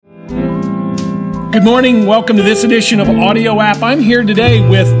Good morning. Welcome to this edition of Audio App. I'm here today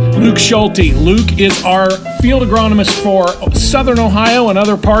with Luke Schulte. Luke is our field agronomist for Southern Ohio and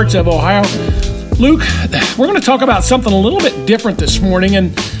other parts of Ohio. Luke, we're going to talk about something a little bit different this morning,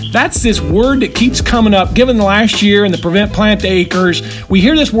 and that's this word that keeps coming up. Given the last year and the Prevent Plant Acres, we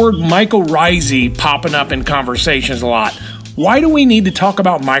hear this word mycorrhizae popping up in conversations a lot. Why do we need to talk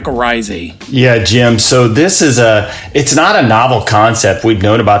about mycorrhizae? Yeah, Jim. So this is it's not a novel concept. We've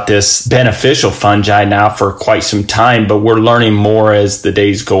known about this beneficial fungi now for quite some time, but we're learning more as the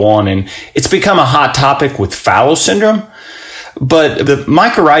days go on. And it's become a hot topic with fallow syndrome. But the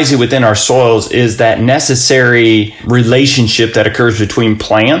mycorrhizae within our soils is that necessary relationship that occurs between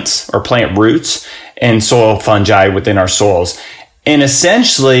plants or plant roots and soil fungi within our soils. And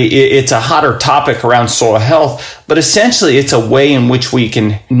essentially, it's a hotter topic around soil health, but essentially it's a way in which we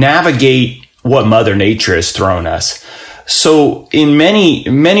can navigate what Mother Nature has thrown us. So in many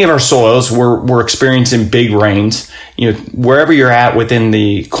of our soils, we're experiencing big rains. You know, wherever you're at within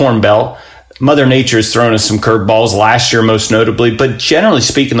the Corn Belt, Mother Nature has thrown us some curveballs last year, most notably. But generally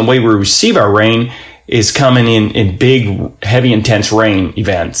speaking, the way we receive our rain is coming in big, heavy, intense rain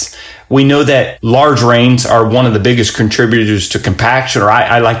events. We know that large rains are one of the biggest contributors to compaction, or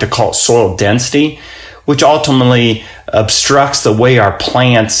I like to call it soil density, which ultimately obstructs the way our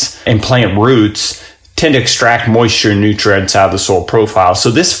plants and plant roots tend to extract moisture and nutrients out of the soil profile.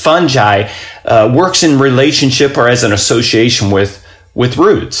 So this fungi works in relationship or as an association with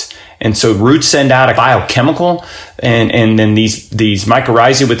roots. And so roots send out a biochemical, and then these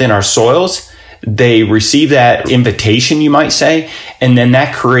mycorrhizae within our soils, they receive that invitation, you might say, and then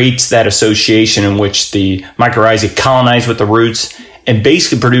that creates that association in which the mycorrhizae colonize with the roots and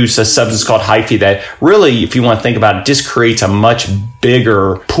basically produce a substance called hyphae that really, if you want to think about it, just creates a much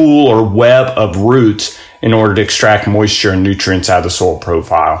bigger pool or web of roots in order to extract moisture and nutrients out of the soil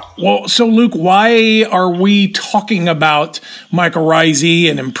profile. Well, so Luke, why are we talking about mycorrhizae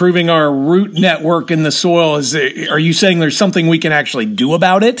and improving our root network in the soil? Are you saying there's something we can actually do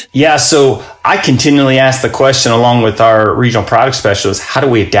about it? Yeah, so I continually ask the question along with our regional product specialists, how do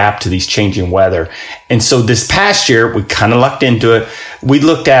we adapt to these changing weather? And so this past year, we kind of lucked into it. We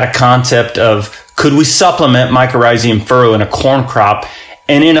looked at a concept of, could we supplement mycorrhizae and furrow in a corn crop?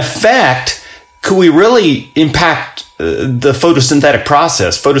 And in effect, could we really impact the photosynthetic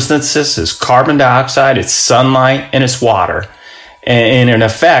process? Photosynthesis is carbon dioxide, it's sunlight, and it's water. And in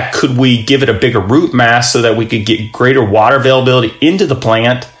effect, could we give it a bigger root mass so that we could get greater water availability into the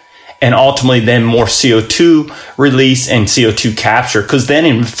plant and ultimately then more CO2 release and CO2 capture? Because then,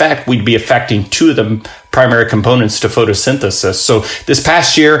 in fact, we'd be affecting two of the primary components to photosynthesis. So this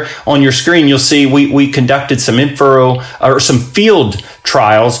past year on your screen, you'll see we conducted some in-furrow or some field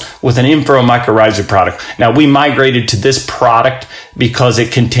trials with an in-furrow mycorrhizae product. Now, we migrated to this product because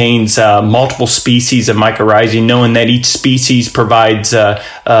it contains multiple species of mycorrhizae, knowing that each species provides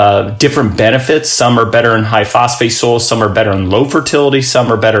different benefits. Some are better in high phosphate soils, some are better in low fertility,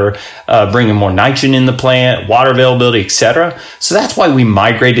 some are better bringing more nitrogen in the plant, water availability, etc. So that's why we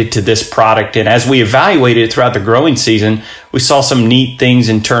migrated to this product. And as we evaluated it throughout the growing season, we saw some neat things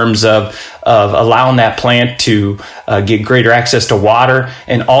in terms of allowing that plant to get greater access to water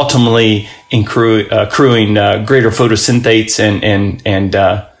and ultimately accruing greater photosynthates and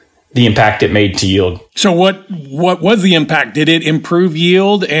the impact it made to yield. So what was the impact? Did it improve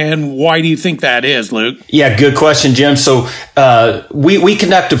yield, and why do you think that is, Luke? Yeah, good question, Jim. So we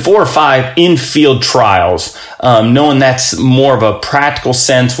conducted 4 or 5 in-field trials, knowing that's more of a practical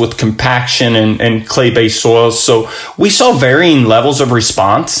sense with compaction and clay-based soils. So we saw varying levels of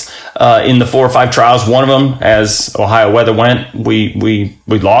response in the 4 or 5 trials. One of them, as Ohio weather went, we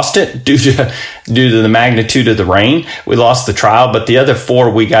lost it due to the magnitude of the rain. We lost the trial, but the other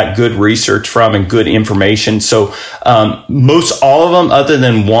 4 we got good research from and good information. So most all of them, other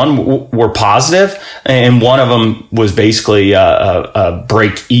than one, were positive, and one of them was basically a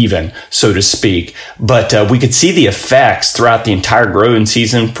break even, so to speak. But we could see the effects throughout the entire growing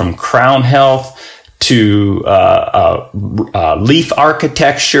season, from crown health to leaf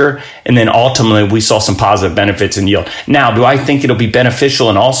architecture, and then ultimately we saw some positive benefits in yield. Now, do I think it'll be beneficial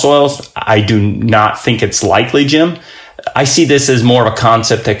in all soils? I do not think it's likely, Jim. I see this as more of a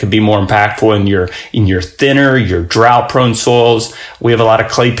concept that could be more impactful in your thinner, your drought-prone soils. We have a lot of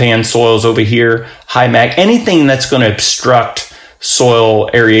clay pan soils over here, high mag, anything that's going to obstruct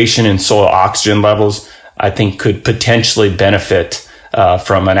soil aeration and soil oxygen levels, I think could potentially benefit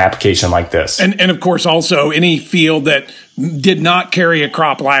from an application like this. And of course, also any field that did not carry a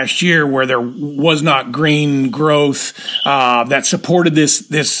crop last year where there was not green growth that supported this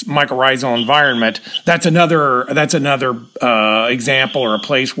mycorrhizal environment. That's another example or a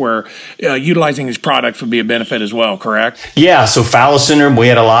place where utilizing these products would be a benefit as well, correct? Yeah, so fallow syndrome, we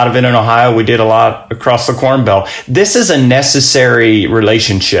had a lot of it in Ohio. We did a lot across the Corn Belt. This is a necessary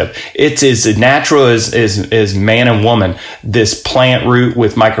relationship. It's as natural as man and woman, this plant root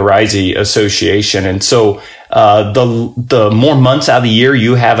with mycorrhizae association. And so the more months out of the year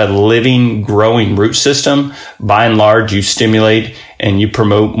you have a living, growing root system, by and large, you stimulate and you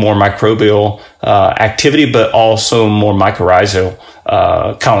promote more microbial activity, but also more mycorrhizal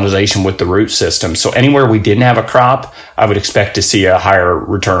colonization with the root system. So anywhere we didn't have a crop, I would expect to see a higher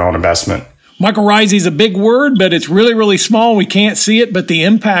return on investment. Mycorrhizae is a big word, but it's really, really small. We can't see it, but the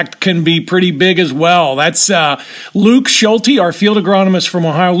impact can be pretty big as well. That's Luke Schulte, our field agronomist from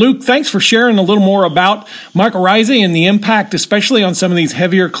Ohio. Luke, thanks for sharing a little more about mycorrhizae and the impact, especially on some of these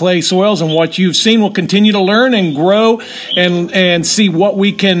heavier clay soils and what you've seen. We'll continue to learn and grow and see what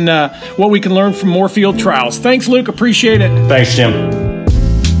we can learn from more field trials. Thanks, Luke. Appreciate it. Thanks, Jim.